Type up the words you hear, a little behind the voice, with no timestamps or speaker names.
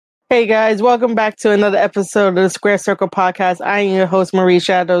Hey guys, welcome back to another episode of the Square Circle Podcast. I am your host, Marie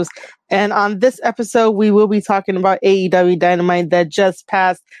Shadows. And on this episode, we will be talking about AEW Dynamite that just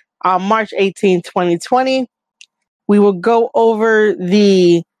passed on March 18, 2020. We will go over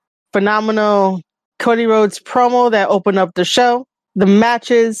the phenomenal Cody Rhodes promo that opened up the show, the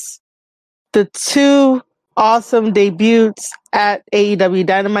matches, the two awesome debuts at AEW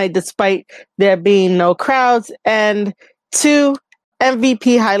Dynamite despite there being no crowds, and two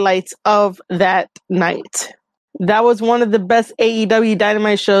MVP highlights of that night. That was one of the best AEW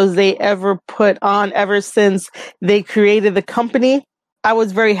Dynamite shows they ever put on ever since they created the company. I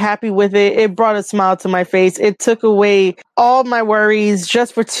was very happy with it. It brought a smile to my face. It took away all my worries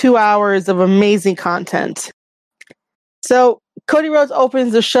just for 2 hours of amazing content. So Cody Rhodes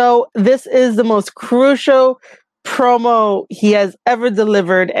opens the show. This is the most crucial promo he has ever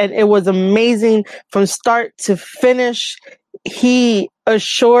delivered, and it was amazing from start to finish. He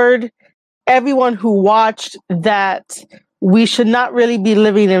assured everyone who watched that we should not really be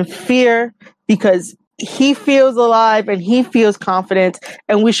living in fear because he feels alive and he feels confident,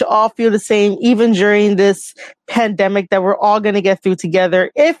 and we should all feel the same even during this pandemic that we're all going to get through together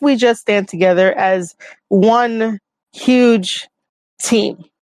if we just stand together as one huge team.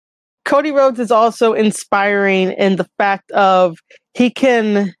 Cody Rhodes is also inspiring in the fact of he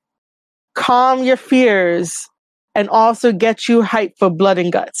can calm your fears and also get you hyped for blood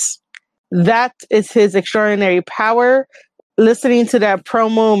and guts. That is his extraordinary power. Listening to that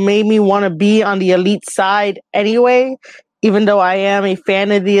promo made me want to be on the Elite side anyway, even though I am a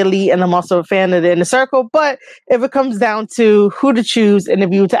fan of the Elite and I'm also a fan of the Inner Circle. But if it comes down to who to choose, and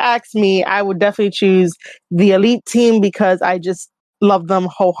if you were to ask me, I would definitely choose the Elite team because I just love them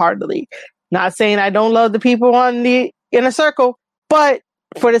wholeheartedly. Not saying I don't love the people on the Inner Circle, but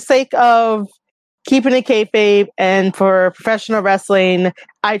for the sake of keeping it kayfabe and for professional wrestling,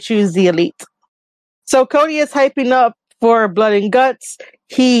 I choose the Elite. So Cody is hyping up for Blood and Guts.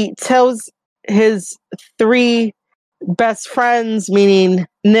 He tells his three best friends, meaning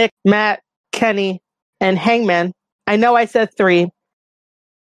Nick, Matt, Kenny, and Hangman. I know I said three.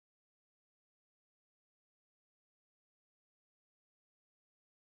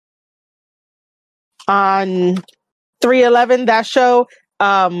 On 311, that show,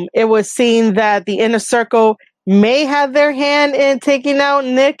 it was seen that the Inner Circle may have their hand in taking out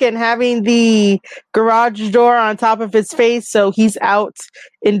Nick and having the garage door on top of his face. So he's out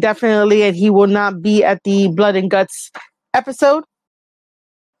indefinitely and he will not be at the Blood and Guts episode.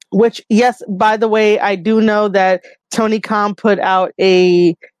 Which, yes, by the way, I do know that Tony Khan put out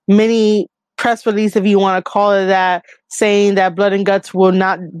a mini press release, if you want to call it that, saying that Blood and Guts will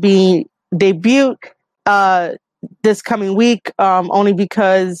not be debut this coming week, only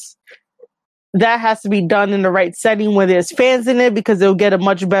because that has to be done in the right setting where there's fans in it, because it'll get a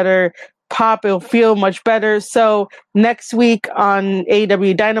much better pop. It'll feel much better. So next week on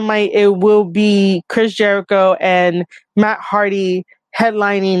AEW Dynamite, it will be Chris Jericho and Matt Hardy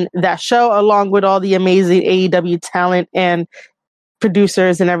headlining that show, along with all the amazing AEW talent and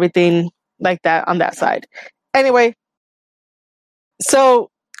producers and everything like that on that side. Anyway,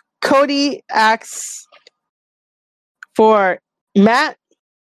 so Cody asks for Matt,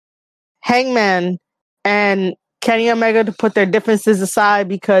 Hangman, and Kenny Omega to put their differences aside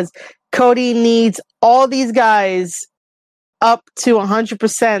because Cody needs all these guys up to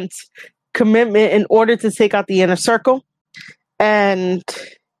 100% commitment in order to take out the Inner Circle. And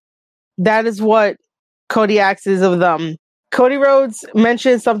that is what Cody asks of them. Cody Rhodes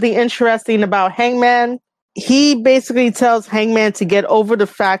mentioned something interesting about Hangman. He basically tells Hangman to get over the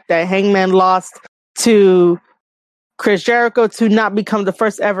fact that Hangman lost to Chris Jericho to not become the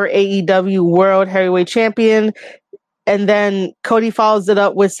first ever AEW World Heavyweight Champion. And then Cody follows it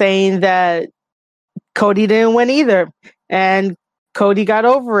up with saying that Cody didn't win either. And Cody got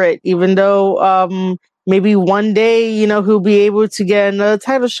over it, even though maybe one day, he'll be able to get another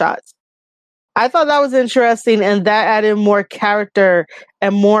title shot. I thought that was interesting, and that added more character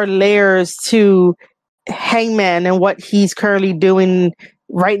and more layers to Hangman and what he's currently doing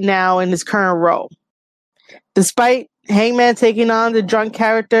right now in his current role. Despite Hangman taking on the drunk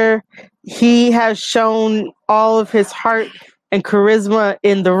character, he has shown all of his heart and charisma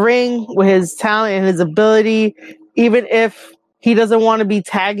in the ring with his talent and his ability, even if he doesn't want to be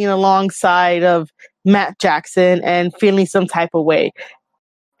tagging alongside of Matt Jackson and feeling some type of way.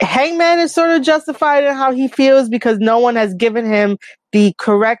 Hangman is sort of justified in how he feels because no one has given him the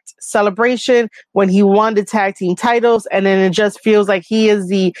correct celebration when he won the tag team titles, and then it just feels like he is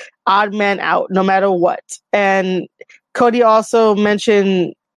the odd man out no matter what. And Cody also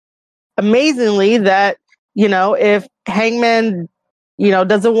mentioned amazingly that, if Hangman,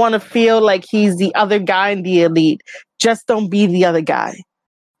 doesn't want to feel like he's the other guy in the Elite. Just don't be the other guy.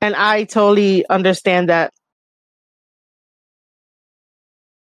 And I totally understand that.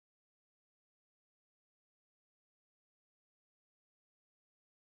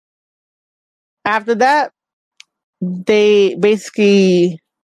 After that, they basically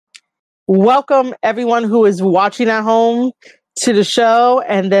welcome everyone who is watching at home to the show,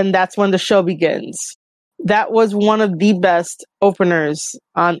 and then that's when the show begins. That was one of the best openers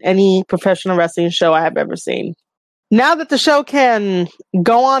on any professional wrestling show I have ever seen. Now that the show can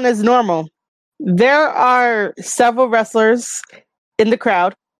go on as normal, there are several wrestlers in the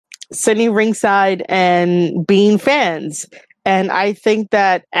crowd sitting ringside and being fans. And I think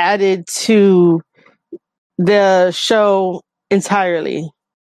that added to the show entirely.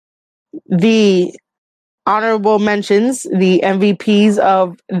 The honorable mentions, the MVPs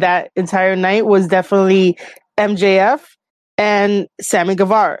of that entire night was definitely MJF and Sammy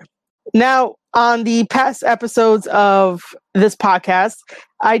Guevara. Now, on the past episodes of this podcast,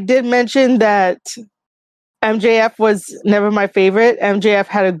 I did mention that MJF was never my favorite. MJF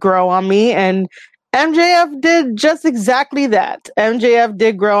had to grow on me, and MJF did just exactly that. MJF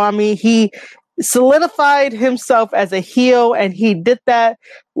did grow on me. He solidified himself as a heel, and he did that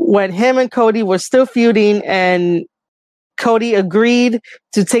when him and Cody were still feuding, and Cody agreed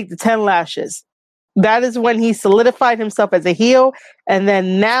to take the 10 lashes. That is when he solidified himself as a heel, and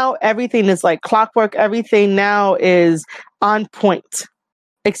then now everything is like clockwork. Everything now is on point,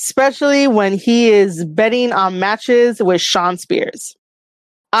 especially when he is betting on matches with Shawn Spears.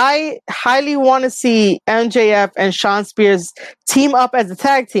 I highly want to see MJF and Shawn Spears team up as a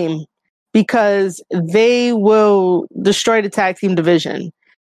tag team because they will destroy the tag team division.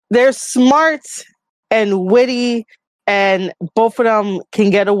 They're smart and witty, and both of them can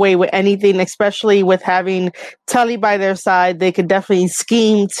get away with anything, especially with having Tully by their side. They could definitely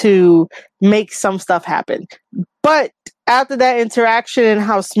scheme to make some stuff happen. But after that interaction and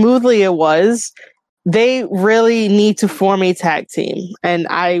how smoothly it was, they really need to form a tag team. And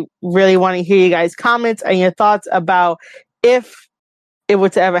I really want to hear you guys' comments and your thoughts about if it were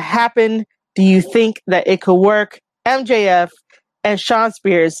to ever happen. Do you think that it could work? MJF and Shawn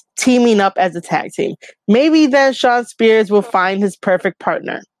Spears teaming up as a tag team. Maybe then Shawn Spears will find his perfect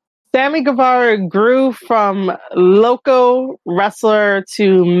partner. Sammy Guevara grew from local wrestler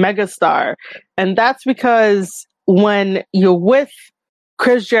to megastar. And that's because when you're with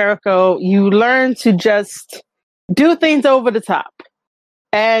Chris Jericho, you learn to just do things over the top.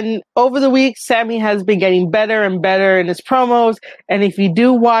 And over the weeks, Sammy has been getting better and better in his promos. And if you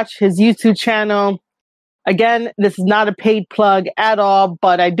do watch his YouTube channel, again, this is not a paid plug at all,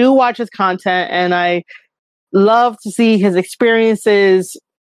 but I do watch his content and I love to see his experiences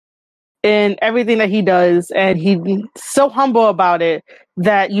in everything that he does. And he's so humble about it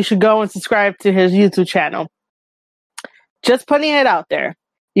that you should go and subscribe to his YouTube channel. Just putting it out there.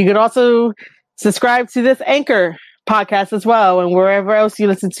 You could also subscribe to this Anchor podcast as well, and wherever else you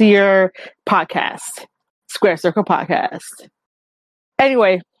listen to your podcast, Square Circle Podcast.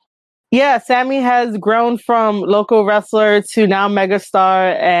 Anyway, yeah, Sammy has grown from local wrestler to now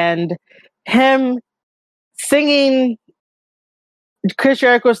megastar, and him singing Chris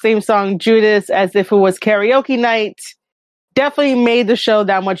Jericho's theme song, Judas, as if it was karaoke night, definitely made the show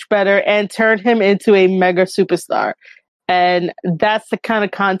that much better and turned him into a mega superstar. And that's the kind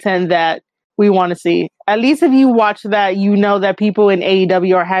of content that we want to see. At least if you watch that, you know that people in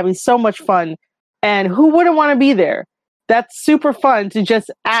AEW are having so much fun. And who wouldn't want to be there? That's super fun to just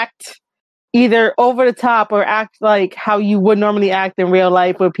act either over the top or act like how you would normally act in real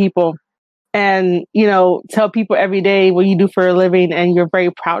life with people. And, tell people every day what you do for a living and you're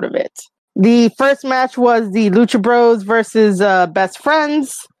very proud of it. The first match was the Lucha Bros versus Best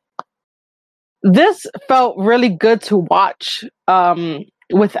Friends. This felt really good to watch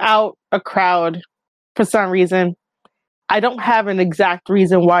without a crowd for some reason. I don't have an exact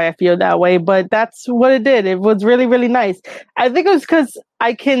reason why I feel that way, but that's what it did. It was really, really nice. I think it was because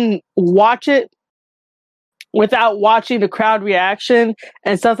I can watch it without watching the crowd reaction.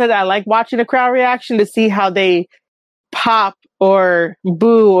 And sometimes I like watching the crowd reaction to see how they pop or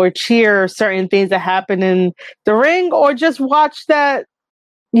boo or cheer certain things that happen in the ring, or just watch that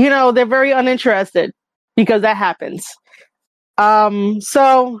they're very uninterested because that happens.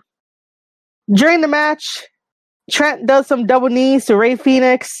 So during the match, Trent does some double knees to Rey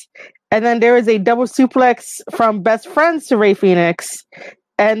Fenix, and then there is a double suplex from Best Friends to Rey Fenix.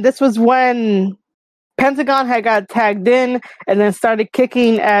 And this was when Pentagon had got tagged in and then started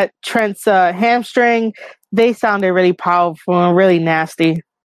kicking at Trent's hamstring. They sounded really powerful and really nasty.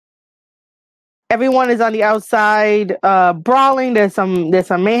 Everyone is on the outside brawling. There's some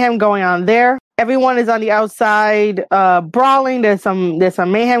mayhem going on there. Everyone is on the outside brawling. There's some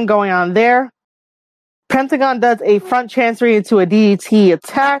mayhem going on there. Pentagon does a front chancery into a DDT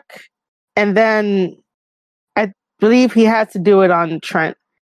attack, and then I believe he has to do it on Trent.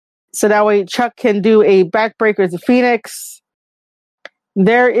 So that way Chuck can do a backbreaker to Phoenix.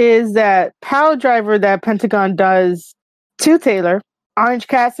 There is that power driver that Pentagon does to Taylor. Orange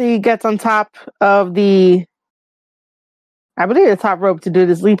Cassidy gets on top of the top rope to do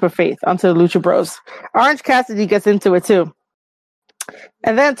this leap of faith onto the Lucha Bros. Orange Cassidy gets into it too.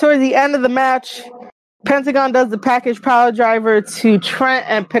 And then towards the end of the match, Pentagon does the package power driver to Trent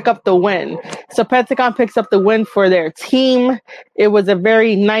and pick up the win. So Pentagon picks up the win for their team. It was a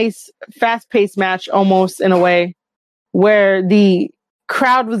very nice, fast-paced match, almost in a way, where the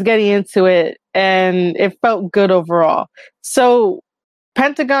crowd was getting into it and it felt good overall. So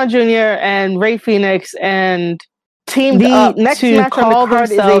Pentagon Jr. and Rey Fenix and teamed up next to match call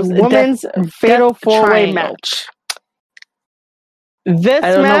themselves is a women's fatal four-way match. This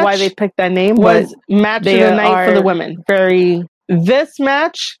I don't know why they picked that name, was match of the night for the women. This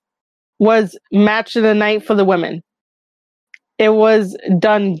match was match of the night for the women. It was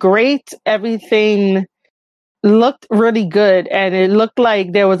done great. Everything looked really good, and it looked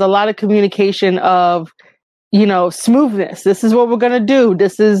like there was a lot of communication of, smoothness. This is what we're gonna do.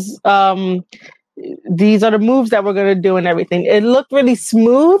 This is these are the moves that we're gonna do and everything. It looked really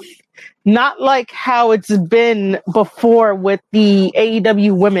smooth. Not like how it's been before with the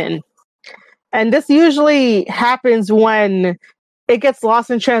AEW women. And this usually happens when it gets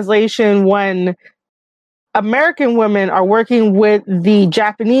lost in translation when American women are working with the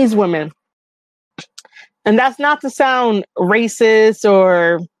Japanese women. And that's not to sound racist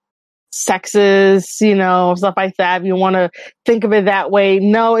or sexist, stuff like that. If you want to think of it that way.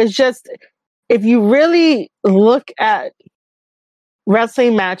 No, it's just, if you really look at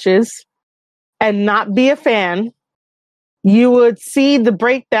wrestling matches and not be a fan, you would see the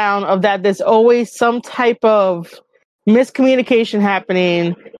breakdown of that. There's always some type of miscommunication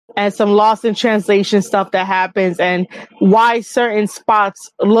happening and some lost in translation stuff that happens and why certain spots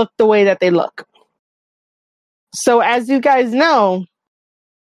look the way that they look. So as you guys know,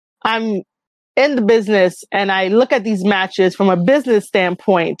 I'm in the business and I look at these matches from a business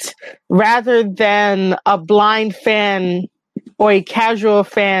standpoint rather than a blind fan or a casual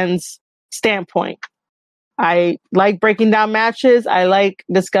fan's standpoint. I like breaking down matches. I like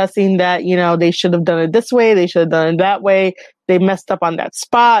discussing that, they should have done it this way. They should have done it that way. They messed up on that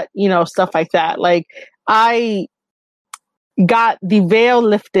spot, stuff like that. Like, I got the veil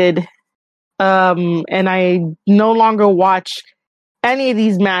lifted, and I no longer watch any of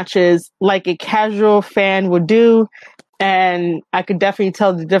these matches like a casual fan would do. And I could definitely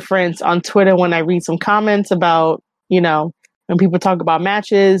tell the difference on Twitter when I read some comments about, when people talk about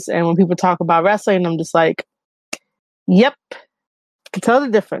matches and when people talk about wrestling, I'm just like, yep, I can tell the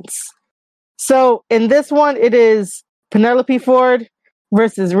difference. So in this one, it is Penelope Ford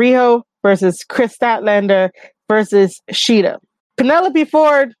versus Riho versus Kris Statlander versus Shida. Penelope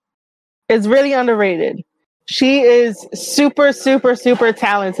Ford is really underrated. She is super, super, super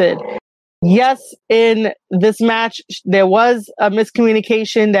talented. Yes, in this match, there was a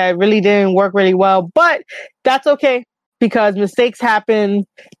miscommunication that really didn't work really well, but that's okay. Because mistakes happen,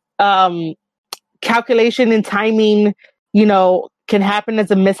 calculation and timing, can happen as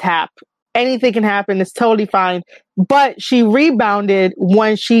a mishap. Anything can happen. It's totally fine. But she rebounded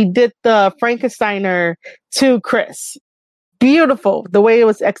when she did the Frankensteiner to Kris. Beautiful, the way it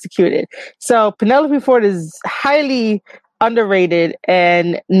was executed. So Penelope Ford is highly underrated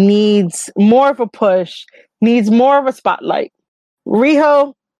and needs more of a push, needs more of a spotlight.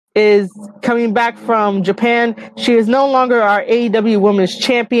 Riho is coming back from Japan. She is no longer our AEW Women's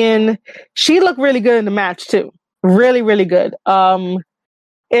Champion. She looked really good in the match too. Really, really good.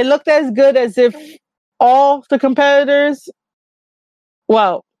 It looked as good as if all the competitors,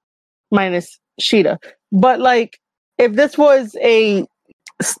 well, minus Shida, but like if this was a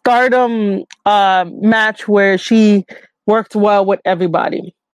Stardom match where she worked well with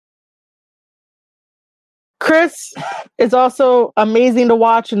everybody. Kris is also amazing to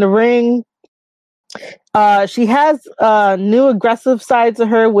watch in the ring. She has new aggressive sides to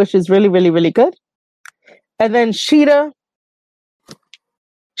her, which is really, really, really good. And then Shida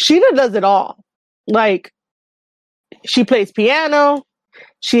does it all. Like, she plays piano.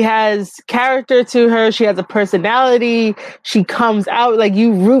 She has character to her. She has a personality. She comes out like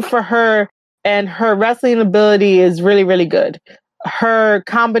you root for her, and her wrestling ability is really, really good. Her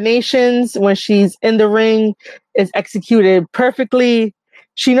combinations when she's in the ring is executed perfectly.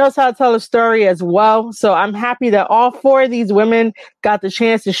 She knows how to tell a story as well. So I'm happy that all four of these women got the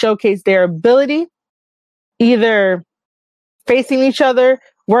chance to showcase their ability, either facing each other,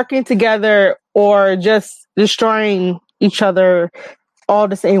 working together, or just destroying each other all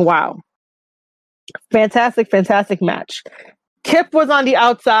the same. Wow. Fantastic, fantastic match. Kip was on the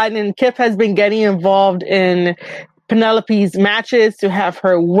outside, and Kip has been getting involved in Penelope's matches to have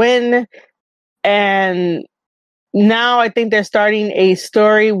her win. And now I think they're starting a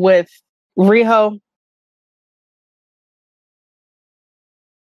story with Riho.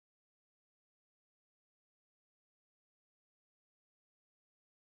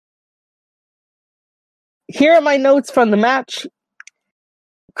 Here are my notes from the match.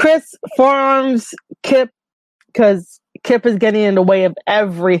 Chris forearms Kip because Kip is getting in the way of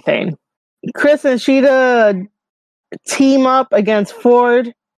everything. Chris and Shida team up against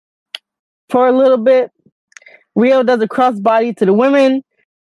Ford for a little bit. Riho does a crossbody to the women.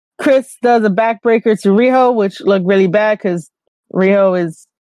 Chris does a backbreaker to Riho, which looked really bad because Riho is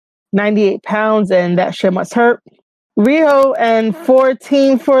 98 pounds and that shit must hurt. Riho and Ford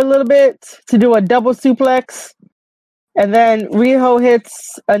team for a little bit to do a double suplex. And then Riho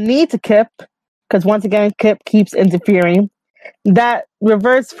hits a knee to Kip because once again, Kip keeps interfering. That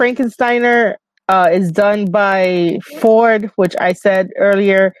reverse Frankensteiner is done by Ford, which I said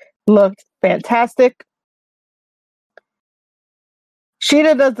earlier looked fantastic.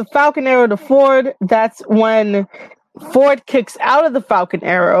 Shida does the Falcon Arrow to Ford. That's when Ford kicks out of the Falcon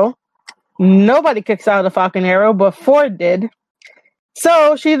Arrow. Nobody kicks out of the Falcon Arrow, but Ford did.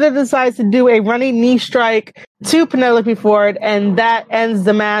 So Shida decides to do a running knee strike to Penelope Ford, and that ends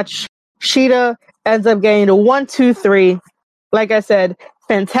the match. Shida ends up getting a 1-2-3. Like I said,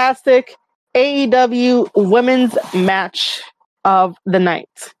 fantastic AEW women's match of the night.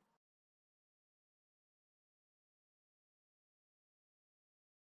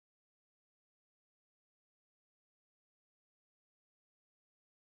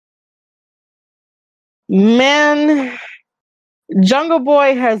 Man, Jungle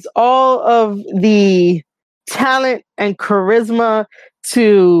Boy has all of the talent and charisma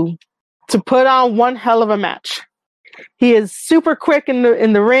to put on one hell of a match. He is super quick in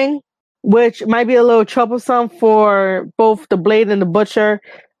the ring, which might be a little troublesome for both the Blade and the Butcher.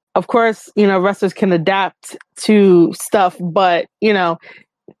 Of course, wrestlers can adapt to stuff, but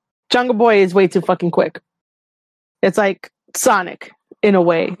Jungle Boy is way too fucking quick. It's like Sonic in a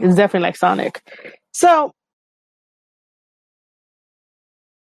way. It's definitely like Sonic. So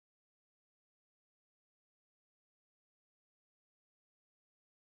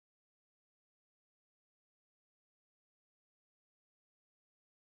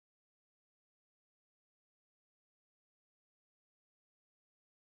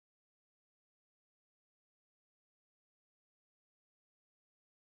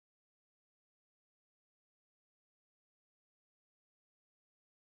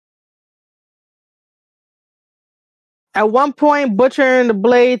at one point, Butcher and the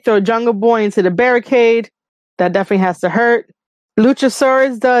Blade throw Jungle Boy into the barricade. That definitely has to hurt.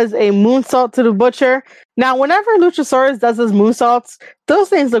 Luchasaurus does a moonsault to the Butcher. Now, whenever Luchasaurus does his moonsaults, those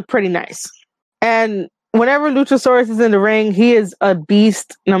things look pretty nice. And whenever Luchasaurus is in the ring, he is a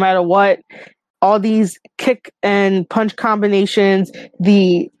beast no matter what. All these kick and punch combinations,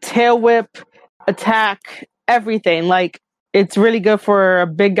 the tail whip attack, everything. Like, it's really good for a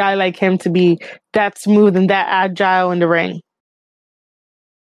big guy like him to be that smooth and that agile in the ring.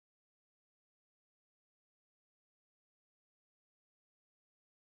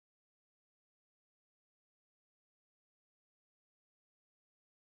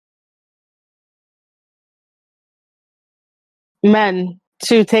 Men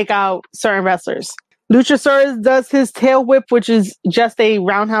to take out certain wrestlers. Luchasaurus does his tail whip, which is just a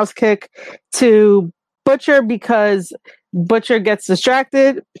roundhouse kick to Butcher because Butcher gets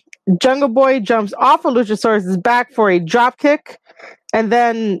distracted. Jungle Boy jumps off of Luchasaurus' back for a drop kick, and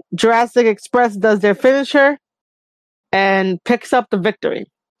then Jurassic Express does their finisher and picks up the victory.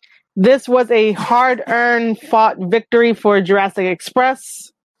 This was a hard-earned fought victory for Jurassic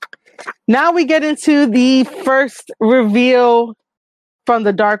Express. Now we get into the first reveal from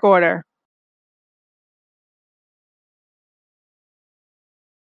the Dark Order.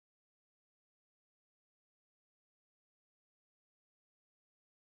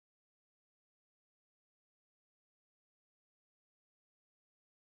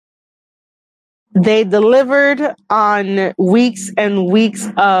 They delivered on weeks and weeks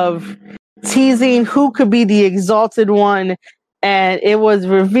of teasing who could be the Exalted One, and it was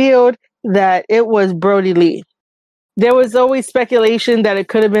revealed that it was Brody Lee. There was always speculation that it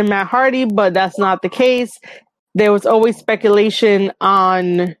could have been Matt Hardy, but that's not the case. there was always speculation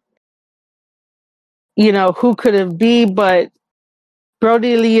on, who could it be, but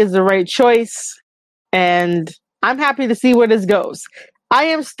Brody Lee is the right choice. And I'm happy to see where this goes. I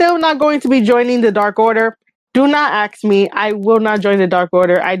am still not going to be joining the Dark Order. Do not ask me. I will not join the Dark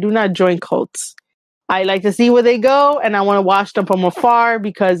Order. I do not join cults. I like to see where they go, and I want to watch them from afar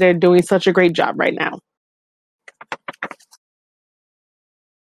because they're doing such a great job right now.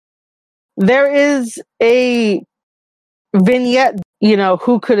 There is a vignette,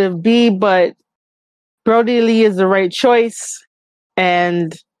 who could it be, but Brody Lee is the right choice.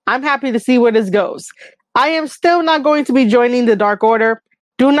 And I'm happy to see where this goes. I am still not going to be joining the Dark Order.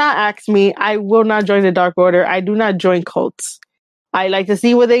 Do not ask me. I will not join the Dark Order. I do not join cults. I like to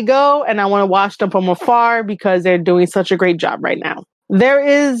see where they go, and I want to watch them from afar because they're doing such a great job right now. There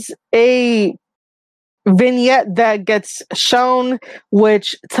is a vignette that gets shown,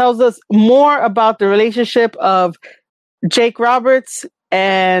 which tells us more about the relationship of Jake Roberts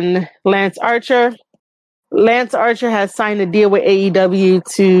and Lance Archer. Lance Archer has signed a deal with AEW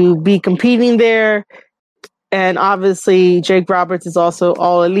to be competing there. And obviously, Jake Roberts is also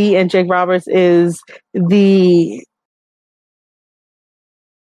All Elite, and Jake Roberts is the...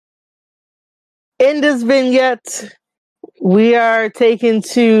 In this vignette, we are taken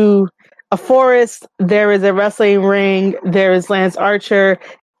to a forest. There is a wrestling ring. There is Lance Archer.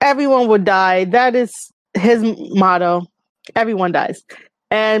 Everyone would die. That is his motto. Everyone dies.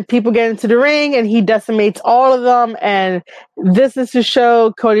 And people get into the ring, and he decimates all of them. And this is to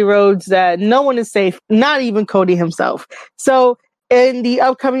show Cody Rhodes that no one is safe, not even Cody himself. So in the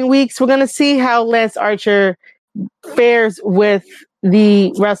upcoming weeks, we're going to see how Lance Archer fares with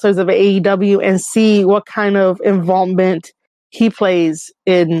the wrestlers of AEW and see what kind of involvement he plays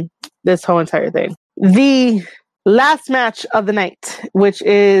in this whole entire thing. The last match of the night, which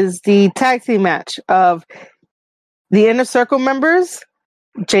is the tag team match of the Inner Circle members,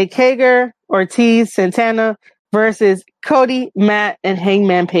 Jake Hager, Ortiz, Santana, versus Cody, Matt, and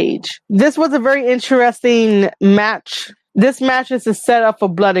Hangman Page. This was a very interesting match. This match is a setup for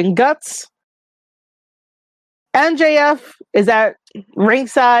Blood and Guts. MJF is at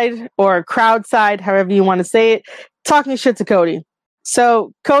ringside or crowd side, however you want to say it, talking shit to Cody.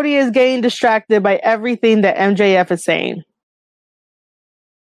 So Cody is getting distracted by everything that MJF is saying.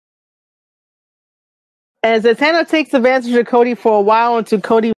 And Santana takes advantage of Cody for a while until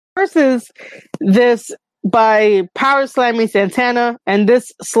Cody reverses this by power slamming Santana, and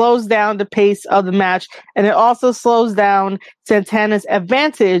this slows down the pace of the match, and it also slows down Santana's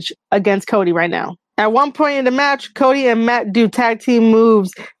advantage against Cody right now. At one point in the match, Cody and Matt do tag team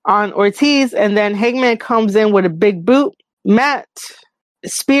moves on Ortiz, and then Hangman comes in with a big boot. Matt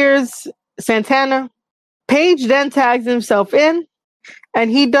spears Santana. Page then tags himself in,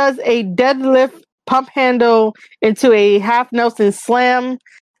 and he does a deadlift pump handle into a half Nelson slam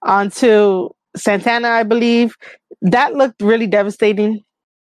onto Santana, I believe. That looked really devastating.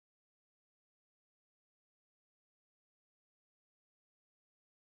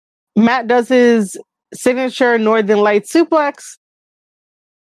 Matt does his signature Northern Light suplex.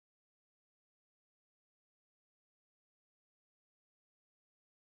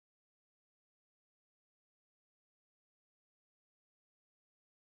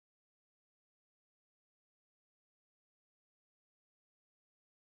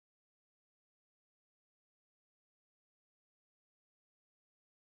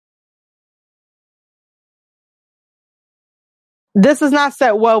 This is not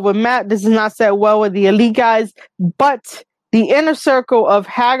set well with Matt. This is not set well with the Elite guys, but the Inner Circle of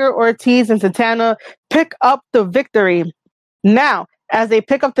Hager, Ortiz, and Santana pick up the victory. Now, as they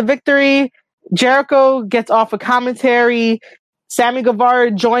pick up the victory, Jericho gets off a commentary. Sammy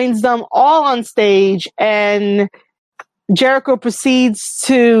Guevara joins them all on stage, and Jericho then proceeds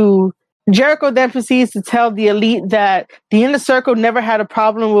to tell the Elite that the Inner Circle never had a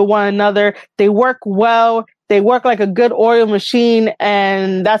problem with one another. They work well. They work like a good oil machine,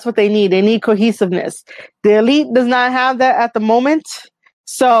 and that's what they need. They need cohesiveness. The Elite does not have that at the moment.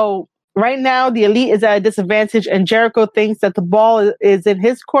 So right now, the Elite is at a disadvantage, and Jericho thinks that the ball is in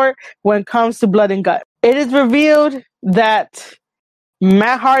his court when it comes to Blood and Gut. It is revealed that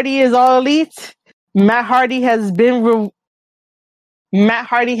Matt Hardy is All Elite. Matt Hardy has been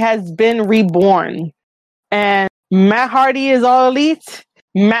reborn. And Matt Hardy is All Elite.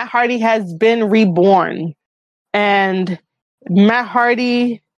 Matt Hardy has been reborn. And Matt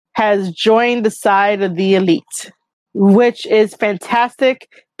Hardy has joined the side of the Elite, which is fantastic.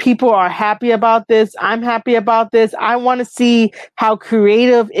 People are happy about this. I'm happy about this. I want to see how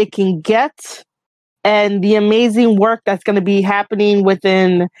creative it can get and the amazing work that's going to be happening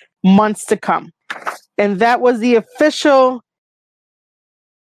within months to come. And that was the official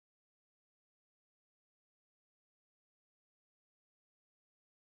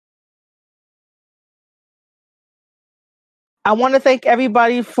I want to thank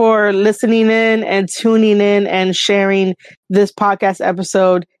everybody for listening in and tuning in and sharing this podcast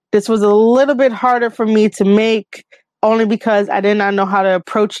episode. This was a little bit harder for me to make only because I did not know how to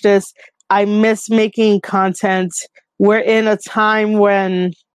approach this. I miss making content. We're in a time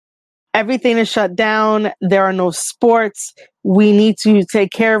when everything is shut down. There are no sports. We need to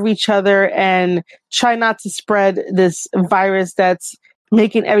take care of each other and try not to spread this virus that's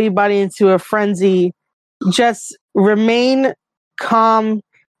making everybody into a frenzy. Just remain calm,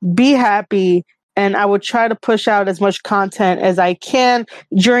 be happy, and I will try to push out as much content as I can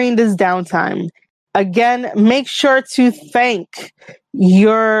during this downtime. Again, make sure to thank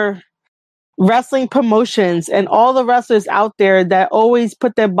your wrestling promotions and all the wrestlers out there that always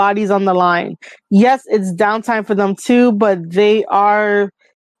put their bodies on the line. Yes, it's downtime for them too, but they are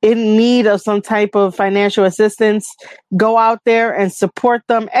in need of some type of financial assistance. Go out there and support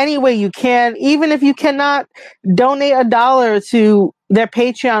them any way you can. Even if you cannot donate $1 to their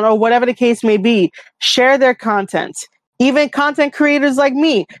Patreon or whatever the case may be, share their content. Even content creators like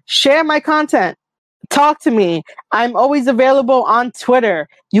me, share my content. Talk to me. I'm always available on Twitter.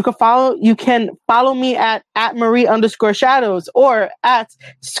 You can follow me at Marie_shadows or at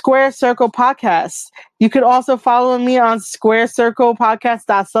Square Circle Podcast. You could also follow me on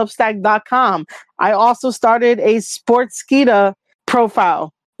squarecirclepodcast.substack.com. I also started a Sportskeeda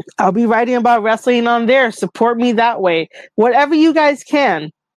profile. I'll be writing about wrestling on there. Support me that way. Whatever you guys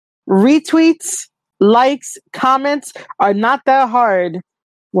can. Retweets, likes, comments are not that hard.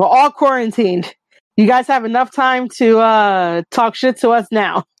 We're all quarantined. You guys have enough time to talk shit to us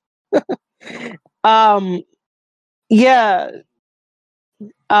now. Yeah.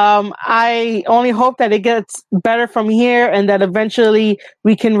 I only hope that it gets better from here and that eventually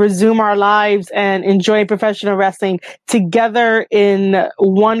we can resume our lives and enjoy professional wrestling together in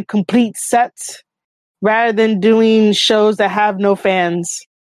one complete set rather than doing shows that have no fans.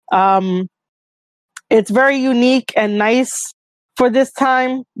 It's very unique and nice for this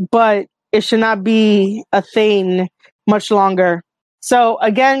time, but it should not be a thing much longer. So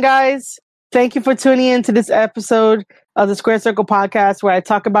again, guys, thank you for tuning in to this episode of the Square Circle Podcast where I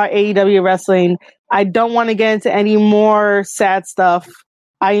talk about AEW wrestling. I don't want to get into any more sad stuff.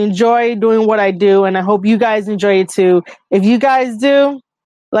 I enjoy doing what I do, and I hope you guys enjoy it too. If you guys do,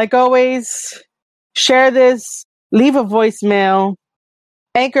 like always, share this, leave a voicemail.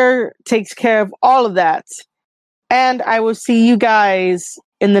 Anchor takes care of all of that. And I will see you guys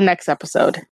in the next episode.